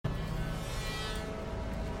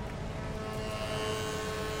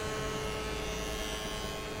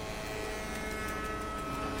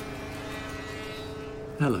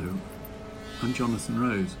Hello, I'm Jonathan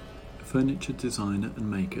Rose, a furniture designer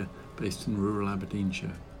and maker based in rural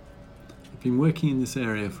Aberdeenshire. I've been working in this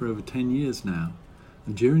area for over 10 years now,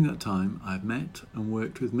 and during that time I've met and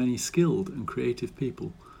worked with many skilled and creative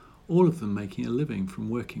people, all of them making a living from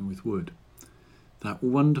working with wood. That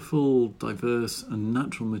wonderful, diverse and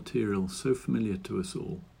natural material so familiar to us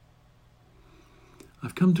all.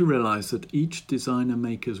 I've come to realise that each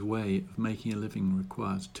designer-maker's way of making a living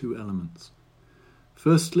requires two elements.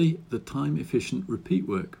 Firstly, the time-efficient repeat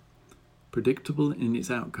work, predictable in its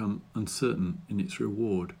outcome and certain in its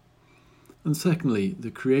reward. And secondly, the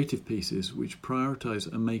creative pieces which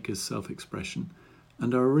prioritise a maker's self-expression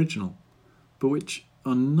and are original, but which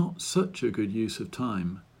are not such a good use of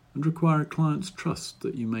time and require a client's trust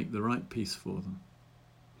that you make the right piece for them.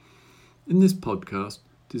 In this podcast,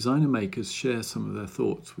 designer makers share some of their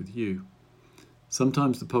thoughts with you.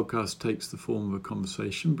 Sometimes the podcast takes the form of a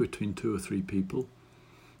conversation between 2 or 3 people.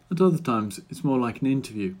 At other times, it's more like an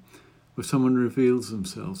interview, where someone reveals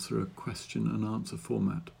themselves through a question and answer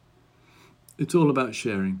format. It's all about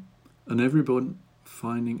sharing, and everyone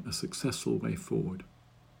finding a successful way forward.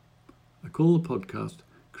 I call the podcast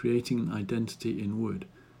Creating an Identity in Wood,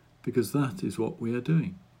 because that is what we are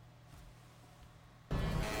doing.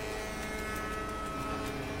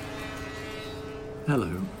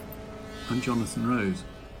 Hello, I'm Jonathan Rose,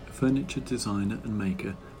 a furniture designer and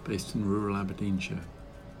maker based in rural Aberdeenshire.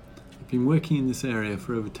 I've been working in this area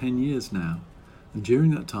for over 10 years now, and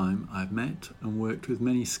during that time I've met and worked with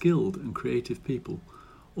many skilled and creative people,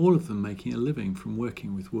 all of them making a living from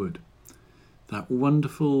working with wood. That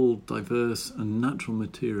wonderful, diverse and natural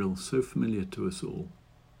material so familiar to us all.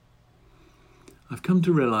 I've come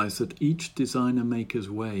to realise that each designer-maker's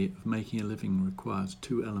way of making a living requires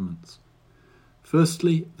two elements.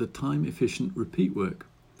 Firstly, the time-efficient repeat work,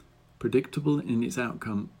 predictable in its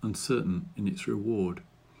outcome and certain in its reward.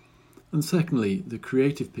 And secondly, the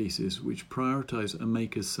creative pieces which prioritise a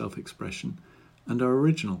maker's self-expression and are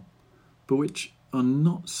original, but which are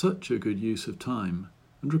not such a good use of time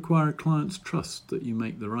and require a client's trust that you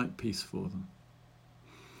make the right piece for them.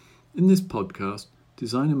 In this podcast,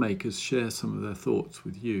 designer makers share some of their thoughts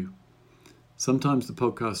with you. Sometimes the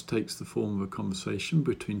podcast takes the form of a conversation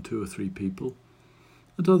between 2 or 3 people.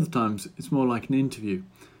 At other times, it's more like an interview,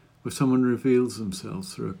 where someone reveals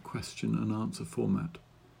themselves through a question and answer format.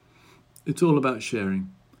 It's all about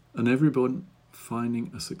sharing, and everyone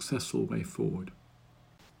finding a successful way forward.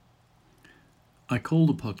 I call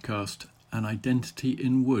the podcast An Identity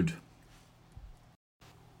in Wood.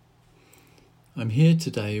 I'm here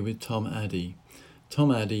today with Tom Addy.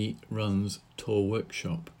 Tom Addy runs Tor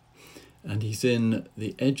Workshop, and he's in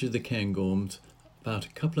the edge of the Cairngorms, about a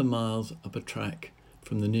couple of miles up a track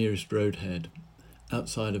from the nearest roadhead,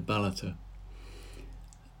 outside of Ballater.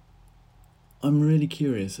 I'm really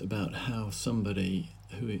curious about how somebody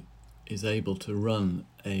who is able to run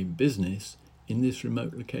a business in this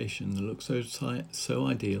remote location that looks so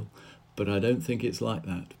ideal, but I don't think it's like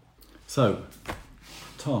that. So,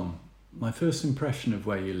 Tom, my first impression of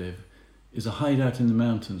where you live is a hideout in the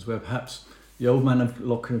mountains where perhaps the old man of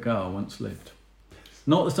Lochnagar once lived.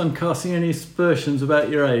 Not that I'm casting any aspersions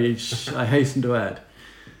about your age, I hasten to add.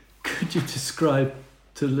 Could you describe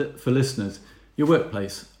for listeners your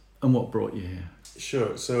workplace and what brought you here?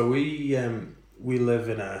 Sure. So we live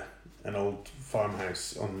in an old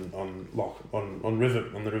farmhouse on the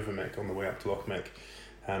River Mick, on the way up to Loch Mick,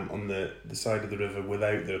 on the side of the river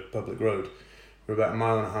without the public road. We're about 1.5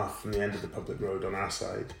 miles from the end of the public road on our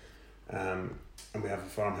side, and we have a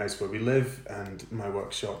farmhouse where we live, and my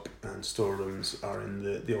workshop and storerooms are in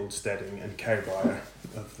the old steading and cow byre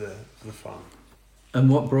of the farm. And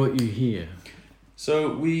what brought you here?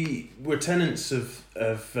 So we're tenants of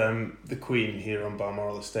the Queen here on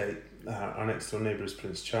Braemar Estate. Our next door neighbour is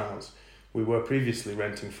Prince Charles. We were previously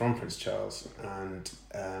renting from Prince Charles, and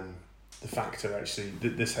the factor actually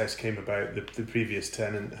that this house came about. The previous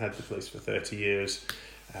tenant had the place for 30 years.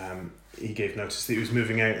 He gave notice that he was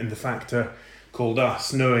moving out, and the factor called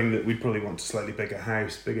us, knowing that we'd probably want a slightly bigger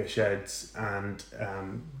house, bigger sheds, and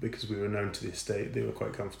because we were known to the estate, they were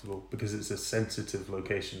quite comfortable because it's a sensitive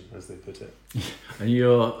location, as they put it. And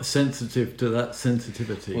you're sensitive to that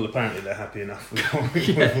sensitivity. Well, apparently they're happy enough with what we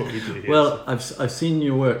do here. Well, I've seen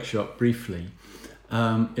your workshop briefly.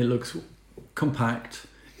 It looks compact.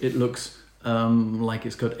 It looks like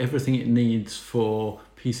it's got everything it needs for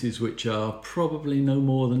pieces which are probably no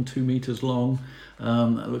more than 2 meters long.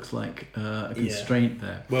 That looks like a constraint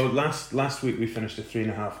there. Well, last week we finished a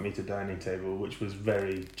 3.5 meter dining table, which was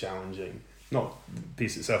very challenging. not the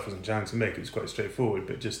piece itself wasn't challenging to make, it was quite straightforward,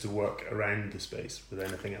 but just to work around the space with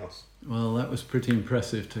anything else. Well, that was pretty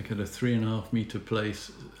impressive to get a 3.5 metre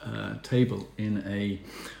place table in a,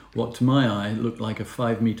 what to my eye looked like a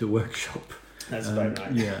 5 metre workshop. That's about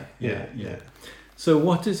right. Yeah. So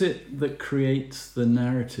what is it that creates the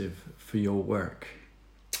narrative for your work?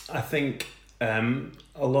 I think a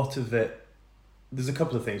lot of it, there's a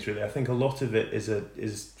couple of things really. I think a lot of it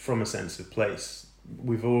is from a sense of place.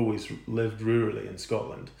 We've always lived rurally in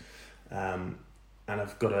Scotland, and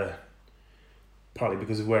I've got partly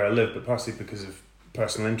because of where I live, but partially because of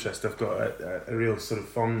personal interest, I've got a real sort of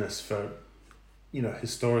fondness for,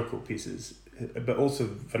 historical pieces, but also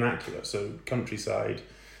vernacular, so countryside,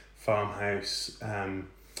 farmhouse,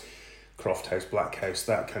 croft house, black house,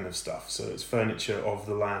 that kind of stuff. So it's furniture of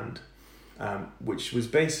the land, which was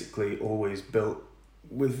basically always built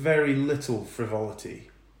with very little frivolity,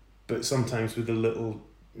 but sometimes with a little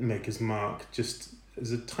maker's mark, just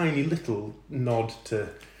as a tiny little nod to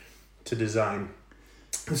design.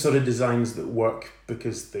 The sort of designs that work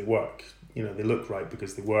because they work. They look right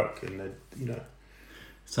because they work, and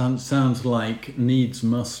Sounds like needs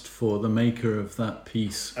must for the maker of that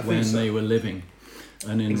piece when they were living,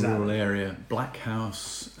 and in a rural area, black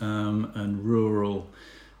house and rural.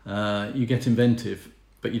 You get inventive,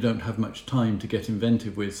 but you don't have much time to get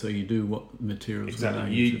inventive with, so you do what materials allow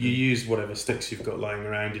you to do. You use whatever sticks you've got lying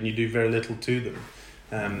around, and you do very little to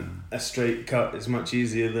them. A straight cut is much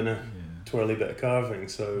easier than a twirly bit of carving,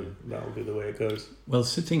 so that'll be the way it goes. Well,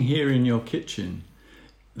 sitting here in your kitchen,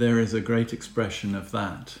 there is a great expression of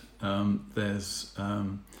that. There's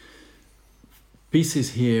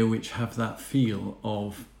pieces here which have that feel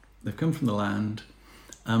of, they've come from the land.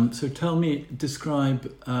 So describe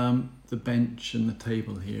the bench and the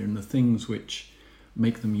table here and the things which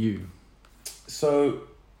make them you. So,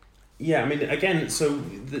 again,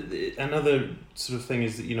 another sort of thing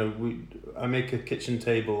is that, I make a kitchen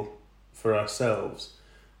table for ourselves,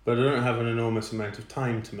 but I don't have an enormous amount of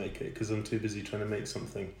time to make it because I'm too busy trying to make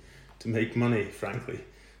something to make money, frankly.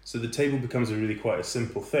 So the table becomes quite a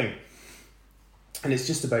simple thing. And it's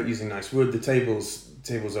just about using nice wood. The table's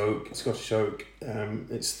oak, Scottish oak.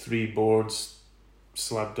 It's 3 boards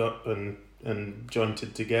slabbed up and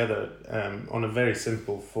jointed together on a very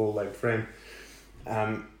simple full leg frame.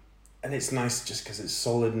 And it's nice just because it's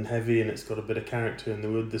solid and heavy, and it's got a bit of character in the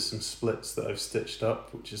wood. There's some splits that I've stitched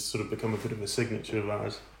up, which has sort of become a bit of a signature of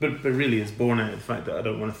ours. But really is born out of the fact that I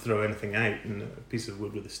don't want to throw anything out, and a piece of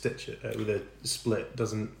wood with a split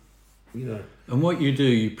doesn't, And what you do,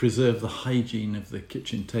 you preserve the hygiene of the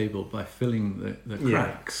kitchen table by filling the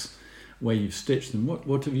cracks where you've stitched them.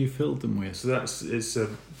 What have you filled them with? So it's a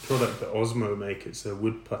product that Osmo make. It's a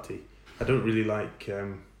wood putty. I don't really like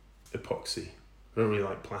epoxy. I don't really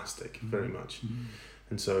like plastic very much.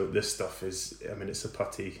 And so this stuff is, it's a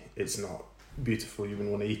putty. It's not beautiful, you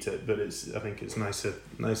wouldn't want to eat it, but I think it's nicer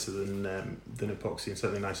than epoxy, and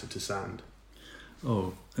certainly nicer to sand.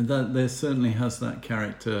 Oh, and that there certainly has that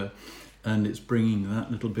character, and it's bringing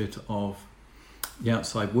that little bit of the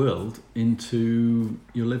outside world into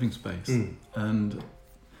your living space. And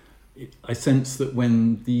I sense that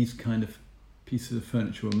when these kind of pieces of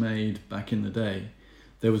furniture were made back in the day,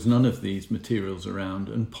 there was none of these materials around,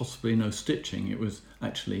 and possibly no stitching. It was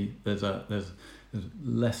actually there's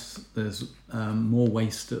more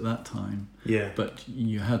waste at that time. Yeah. But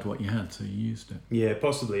you had what you had, so you used it. Yeah,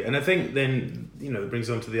 possibly. And I think then it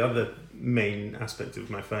brings on to the other main aspect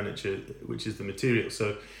of my furniture, which is the material.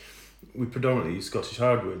 So we predominantly use Scottish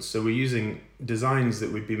hardwoods. So we're using designs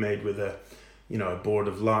that would be made with a board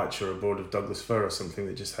of larch or a board of Douglas fir or something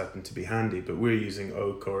that just happened to be handy, but we're using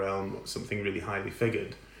oak or elm or something really highly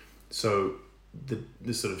figured. So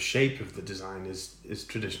the sort of shape of the design is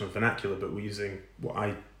traditional vernacular, but we're using what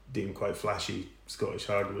I deem quite flashy Scottish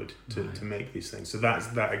hardwood to make these things. So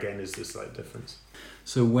that again is the slight difference.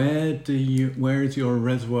 So where is your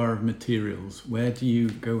reservoir of materials? Where do you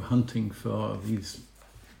go hunting for these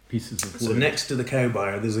pieces of wood? So next to the cow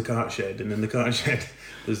byre there's a cart shed, and in the cart shed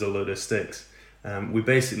there's a load of sticks. We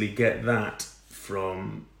basically get that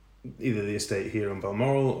from either the estate here on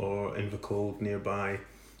Balmoral or Invercold nearby.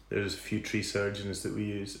 There's a few tree surgeons that we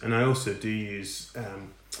use, and I also do use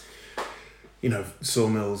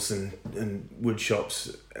sawmills and wood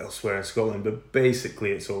shops elsewhere in Scotland, but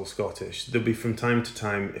basically it's all Scottish. There'll be from time to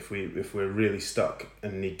time, if we're really stuck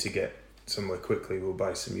and need to get somewhere quickly, we'll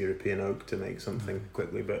buy some European oak to make something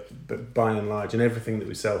quickly, but by and large, and everything that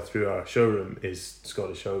we sell through our showroom is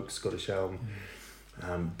Scottish oak, Scottish elm,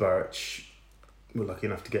 birch. We're lucky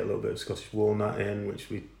enough to get a little bit of Scottish walnut in, which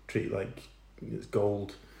we treat like it's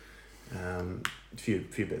gold. A few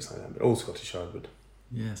bits like that, but all Scottish hardwood.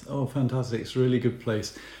 Yes. Oh, fantastic! It's a really good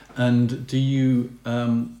place. And do you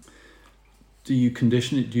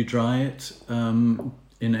condition it? Do you dry it in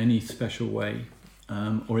any special way,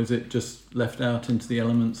 or is it just left out into the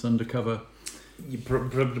elements under cover?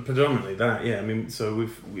 Predominantly that, yeah. I mean, so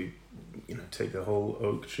we take a whole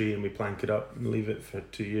oak tree and we plank it up and leave it for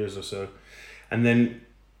 2 years or so, and then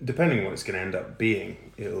depending on what it's going to end up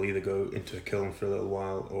being, it'll either go into a kiln for a little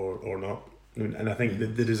while or not. And I think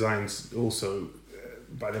the designs also,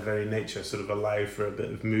 by their very nature, sort of allow for a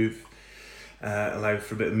bit of movement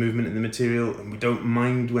in the material, and we don't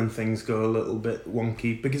mind when things go a little bit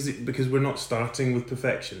wonky because we're not starting with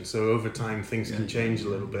perfection. So over time things can change a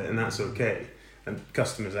little bit, and that's okay. And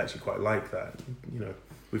customers actually quite like that.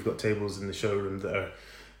 We've got tables in the showroom that are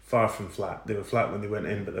far from flat. They were flat when they went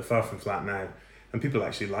in, but they're far from flat now, and people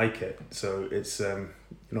actually like it. So it's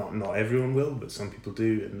not everyone will, but some people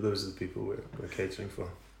do, and those are the people we're catering for.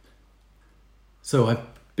 So I've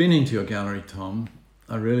been into your gallery, Tom.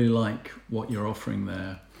 I really like what you're offering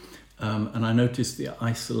there, and I noticed the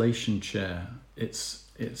isolation chair. It's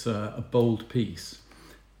a bold piece.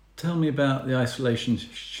 Tell me about the isolation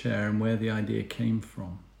chair and where the idea came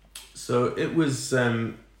from. So it was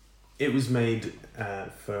made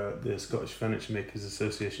for the Scottish Furniture Makers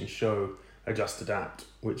Association show Adjust Adapt,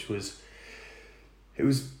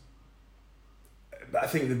 I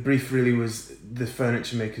think the brief really was the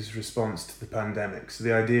furniture makers' response to the pandemic. So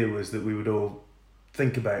the idea was that we would all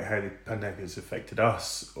think about how the pandemic has affected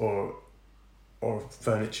us or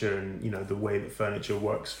furniture and the way that furniture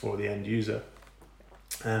works for the end user.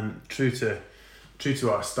 True to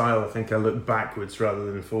our style, I think I look backwards rather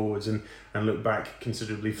than forwards and look back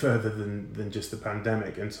considerably further than just the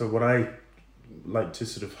pandemic. And so what I like to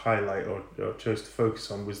sort of highlight or chose to focus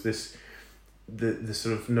on was the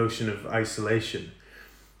sort of notion of isolation.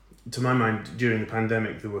 To my mind, during the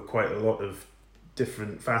pandemic, there were quite a lot of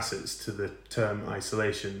different facets to the term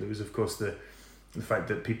isolation. There was, of course, the fact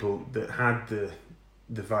that people that had the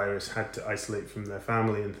virus had to isolate from their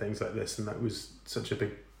family and things like this, and that was such a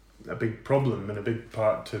big problem and a big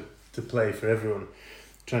part to play for everyone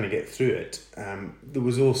trying to get through it. There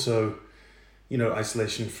was also,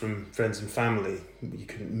 isolation from friends and family. You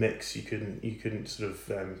couldn't mix. You couldn't sort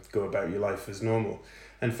of go about your life as normal.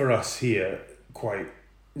 And for us here, quite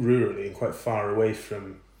rurally and quite far away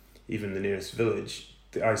from even the nearest village,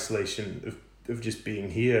 the isolation of just being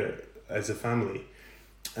here as a family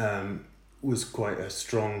was quite a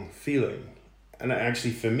strong feeling. And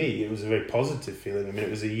actually for me, it was a very positive feeling. I mean, it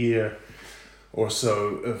was a year or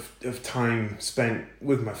so of time spent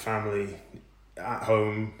with my family at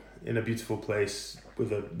home in a beautiful place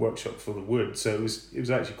with a workshop full of wood. So it was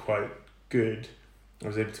actually quite good. I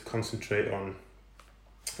was able to concentrate on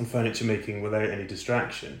furniture making without any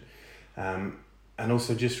distraction. And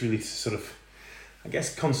also just really sort of, I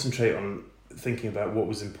guess, concentrate on thinking about what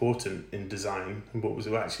was important in design and what was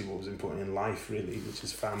important in life, really, which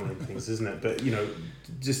is family and things, isn't it? But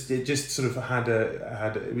it just sort of had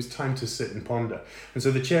it was time to sit and ponder. And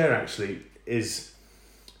so the chair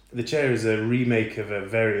is a remake of a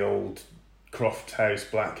very old Croft House,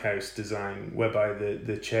 Black House design, whereby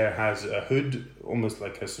the chair has a hood, almost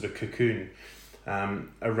like a sort of cocoon,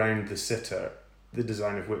 around the sitter. The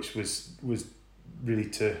design of which was really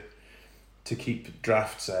to keep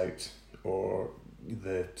drafts out or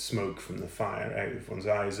the smoke from the fire out of one's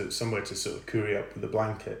eyes. It's somewhere to sort of curry up with a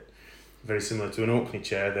blanket, very similar to an Orkney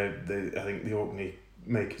chair. I think the Orkney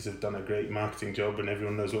makers have done a great marketing job, and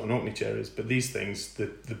everyone knows what an Orkney chair is. But these things,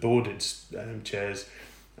 the boarded chairs,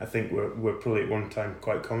 I think were probably at one time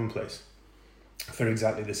quite commonplace for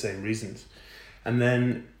exactly the same reasons. And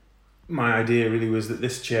then my idea really was that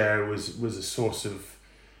this chair was a source of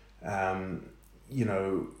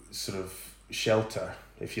sort of shelter,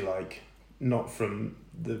 if you like, not from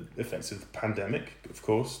the effects of the pandemic, of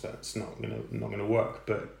course, that's not gonna work,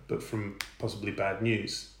 but from possibly bad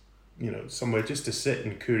news, somewhere just to sit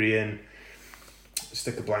and curry in,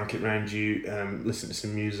 stick a blanket around you, listen to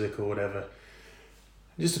some music or whatever,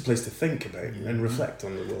 just a place to think about and reflect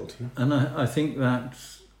on the world. And I think that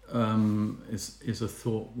is a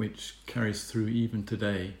thought which carries through even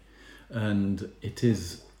today, and it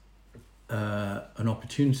is an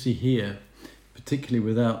opportunity here, particularly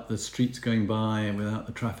without the streets going by, without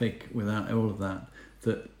the traffic, without all of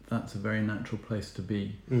that's a very natural place to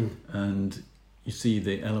be. And you see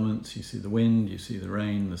the elements, you see the wind, you see the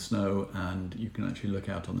rain, the snow, and you can actually look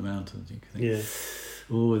out on the mountains. You can think,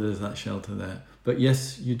 oh, there's that shelter there. But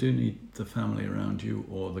yes, you do need the family around you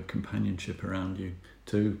or the companionship around you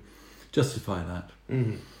to justify that.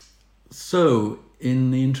 Mm-hmm. So, in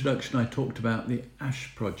the introduction, I talked about the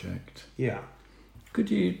Ash project. Yeah. Could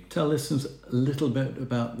you tell listeners a little bit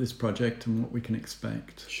about this project and what we can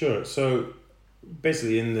expect? Sure. So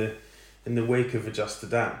basically, in the wake of Adjust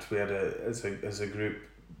Adapt, we had as a group,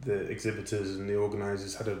 the exhibitors and the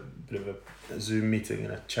organisers had a bit of a Zoom meeting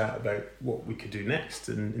and a chat about what we could do next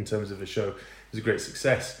in terms of a show. It was a great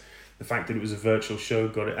success. The fact that it was a virtual show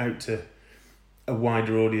got it out to a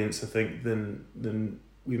wider audience, I think, than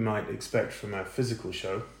we might expect from a physical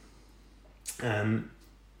show. And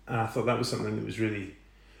I thought that was something that was really,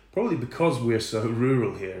 probably because we're so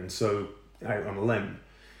rural here and so out on a limb,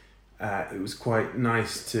 it was quite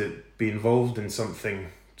nice to be involved in something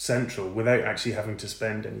central without actually having to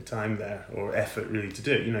spend any time there or effort really to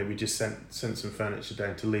do it. You know, we just sent some furniture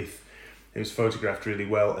down to Leith. It was photographed really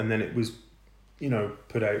well, and then it was, you know,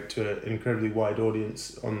 put out to an incredibly wide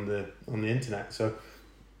audience on the internet. So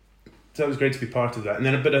it was great to be part of that. And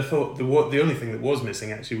then, but I thought the only thing that was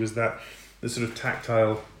missing actually was that the sort of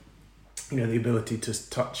tactile, you know, the ability to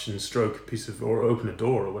touch and stroke a piece of, or open a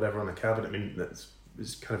door or whatever on a cabinet. I mean,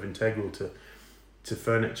 is kind of integral to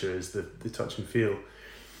furniture, is the touch and feel.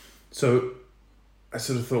 So I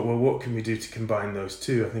sort of thought, well, what can we do to combine those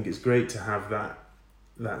two? I think it's great to have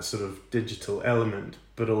that sort of digital element,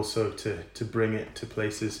 but also to bring it to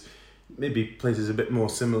places, maybe places a bit more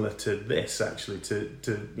similar to this, actually,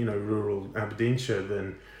 to you know, rural Aberdeenshire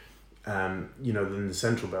than the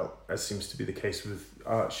Central Belt, as seems to be the case with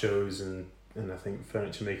art shows and I think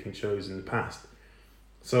furniture making shows in the past.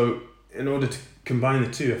 So in order to combine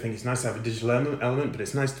the two, I think it's nice to have a digital element, but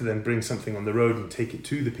it's nice to then bring something on the road and take it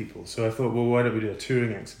to the people. So I thought, well, why don't we do a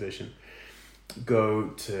touring exhibition? Go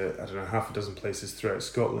to, I don't know, half a dozen places throughout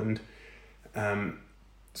Scotland.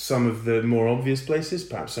 Some of the more obvious places,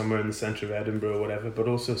 perhaps somewhere in the centre of Edinburgh or whatever, but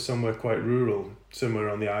also somewhere quite rural, somewhere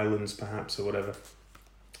on the islands perhaps or whatever.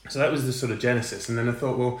 So that was the sort of genesis. And then I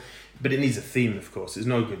thought, well, but it needs a theme, of course. It's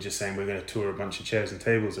no good just saying we're going to tour a bunch of chairs and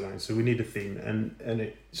tables around. So we need a theme. And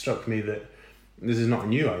it struck me that this is not a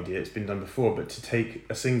new idea, it's been done before, but to take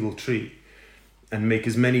a single tree and make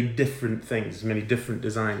as many different things, as many different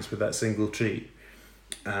designs with that single tree,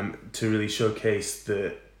 to really showcase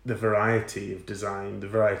the variety of design, the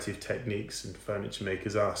variety of techniques in furniture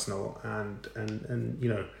makers' arsenal, and you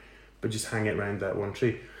know, but just hang it around that one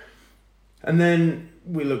tree. And then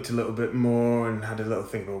we looked a little bit more and had a little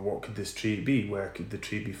think about what could this tree be, where could the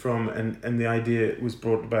tree be from, and the idea was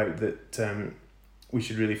brought about that we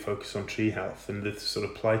should really focus on tree health and the sort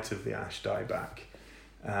of plight of the ash dieback.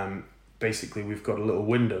 Basically, we've got a little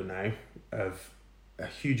window now of a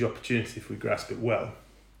huge opportunity if we grasp it well,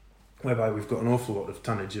 whereby we've got an awful lot of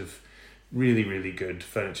tonnage of really, really good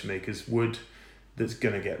furniture makers' wood that's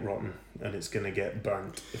going to get rotten and it's going to get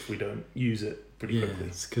burnt if we don't use it pretty quickly.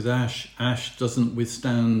 Yes, because ash doesn't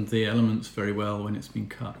withstand the elements very well when it's been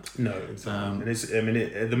cut. No, exactly. And it's, I mean,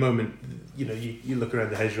 at the moment, you know, you look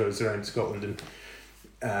around the hedgerows around Scotland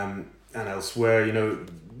and elsewhere, you know,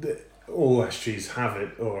 all ash trees have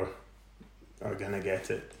it or are going to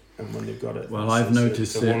get it. And when they've got it... Well, I've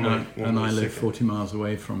noticed it, and I live 40 miles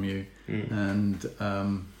away from you, and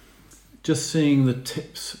just seeing the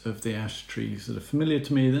tips of the ash trees that are familiar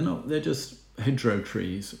to me, they're just hedgerow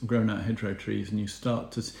trees, grown out hedgerow trees, and you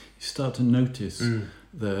start to notice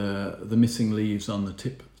the missing leaves on the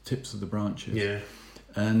tips of the branches. Yeah.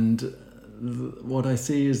 And what I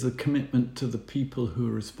see is the commitment to the people who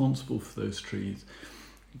are responsible for those trees.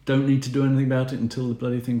 Don't need to do anything about it until the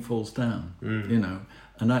bloody thing falls down, you know.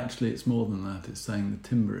 And actually, it's more than that. It's saying the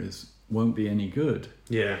timber won't be any good.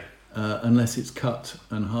 Yeah. Unless it's cut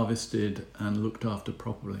and harvested and looked after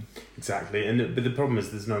properly. Exactly, but the problem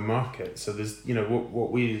is there's no market. So there's, you know,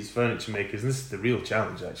 what we as furniture makers, and this is the real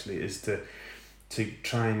challenge actually, is to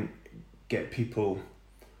try and get people.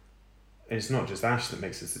 And it's not just ash that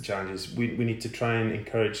makes this the challenge. Is we need to try and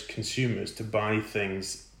encourage consumers to buy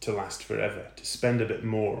things to last forever, to spend a bit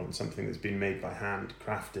more on something that's been made by hand,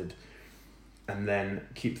 crafted, and then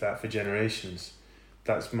keep that for generations.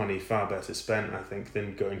 That's money far better spent, I think,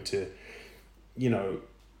 than going to, you know,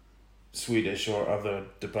 Swedish or other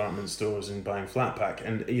department stores and buying flat pack.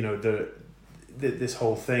 And, you know, this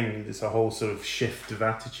whole thing, this whole sort of shift of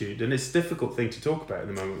attitude, and it's a difficult thing to talk about at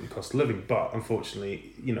the moment with the cost of living, but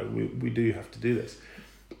unfortunately, you know, we do have to do this.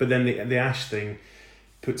 But then the ash thing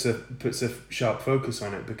puts a sharp focus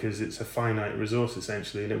on it because it's a finite resource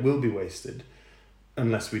essentially, and it will be wasted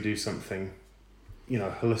unless we do something, you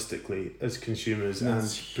know, holistically as consumers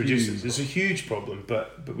That's and producers. It's a huge problem,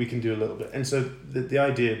 but we can do a little bit. And so the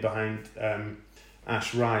idea behind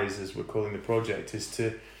Ash Rise, as we're calling the project, is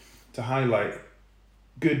to highlight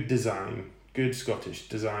good design, good Scottish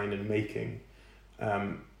design and making,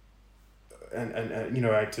 and you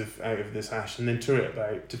know, out of this ash, and then tour it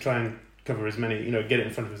about to try and cover as many, get it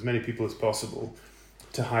in front of as many people as possible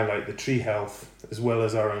to highlight the tree health as well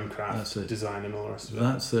as our own craft, design and all the rest of it.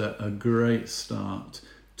 That's a great start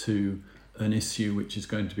to an issue which is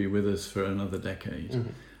going to be with us for another decade.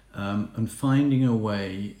 And finding a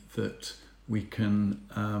way that we can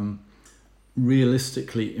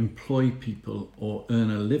realistically employ people or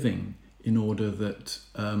earn a living in order that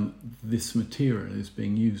this material is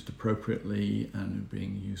being used appropriately and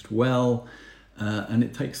being used well. And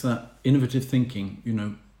it takes that innovative thinking.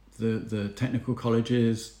 The technical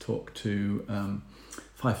colleges talk to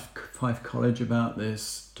Fife College about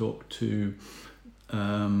this, talk to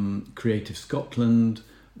Creative Scotland.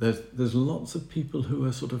 There's lots of people who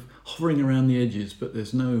are sort of hovering around the edges, but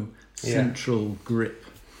there's no central grip.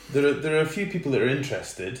 There are a few people that are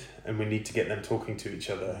interested, and we need to get them talking to each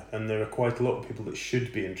other. And there are quite a lot of people that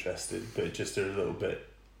should be interested, but just are a little bit,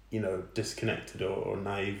 disconnected or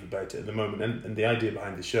naive about it at the moment. And the idea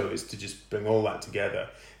behind the show is to just bring all that together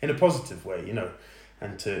in a positive way,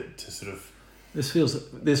 and to sort of... This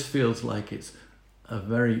feels like it's a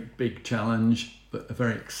very big challenge, but a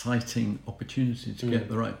very exciting opportunity to get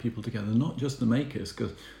the right people together, not just the makers,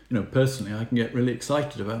 because personally I can get really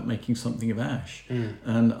excited about making something of ash,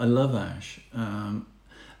 and I love ash,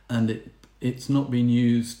 and it's not been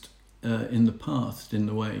used in the past in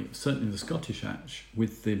the way, certainly the Scottish ash,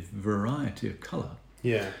 with the variety of colour.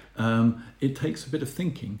 It takes a bit of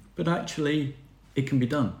thinking, but actually it can be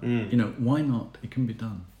done. Why not? It can be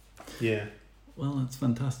done. Well, that's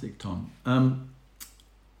fantastic, Tom.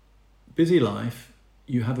 Busy life.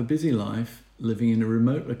 You have a busy life living in a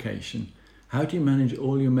remote location. How do you manage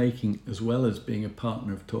all your making as well as being a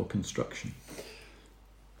partner of Tor Construction?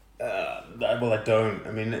 Well, I don't.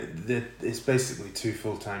 I mean, it's basically 2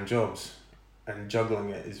 full-time jobs, and juggling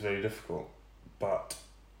it is very difficult, but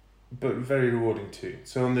very rewarding too.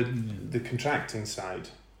 So on the contracting side,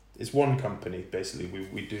 it's one company basically.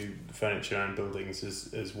 We do furniture and buildings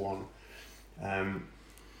as one. On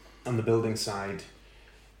the building side,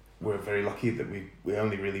 we're very lucky that we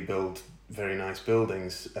only really build very nice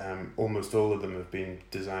buildings. Almost all of them have been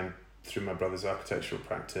designed through my brother's architectural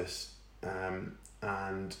practice,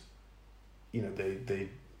 and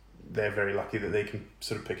they're very lucky that they can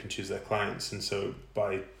sort of pick and choose their clients, and so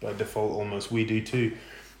by default almost we do too,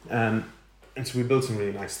 and so we build some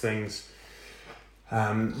really nice things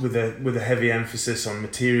with a heavy emphasis on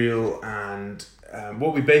material. And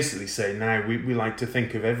what we basically say now, we like to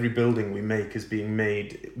think of every building we make as being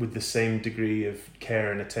made with the same degree of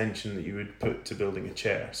care and attention that you would put to building a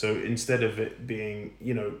chair. So instead of it being,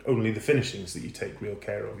 only the finishings that you take real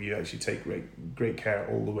care of, you actually take great care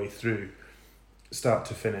all the way through, start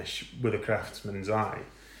to finish, with a craftsman's eye.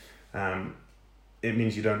 It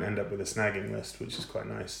means you don't end up with a snagging list, which is quite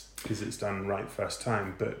nice because it's done right first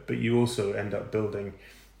time. But you also end up building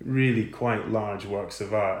really quite large works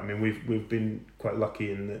of art. I mean, we've been quite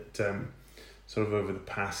lucky in that sort of over the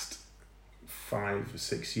past 5 or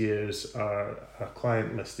 6 years, our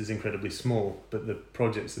client list is incredibly small, but the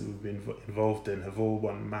projects that we've been involved in have all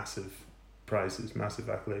won massive prizes, massive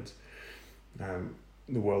accolades.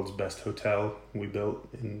 The world's best hotel we built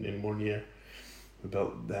in 1 year. We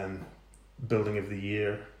built Building of the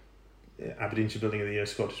Year, Aberdeenshire Building of the Year,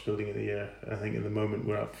 Scottish Building of the Year. I think at the moment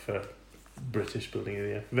we're up for British Building of the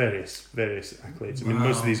Year, various accolades. I mean,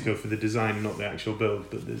 most of these go for the design, not the actual build.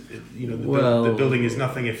 But the building is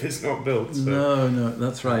nothing if it's not built. So. No,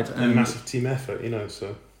 that's right. And massive team effort,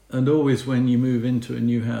 So. And always when you move into a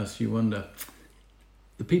new house, you wonder,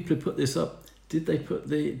 the people who put this up, did they put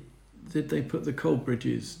the cold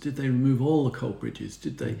bridges? Did they remove all the cold bridges?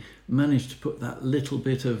 Did they manage to put that little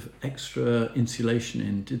bit of extra insulation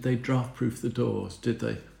in? Did they draft proof the doors? Did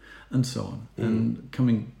they, and so on. And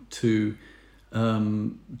coming to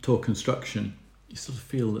Tor Construction, you sort of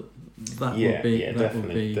feel that will be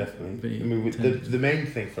definitely. I mean, the main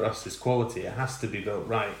thing for us is quality. It has to be built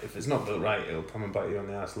right. If it's not built right, it'll come and bite you on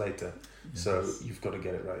the ass later. Yes. So you've got to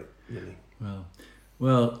get it right, really.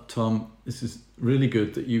 Well, Tom, this is really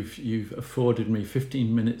good that you've afforded me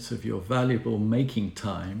 15 minutes of your valuable making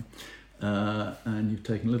time, and you've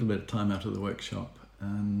taken a little bit of time out of the workshop.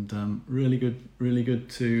 And really good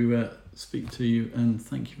to speak to you, and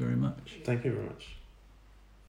thank you very much. Thank you very much.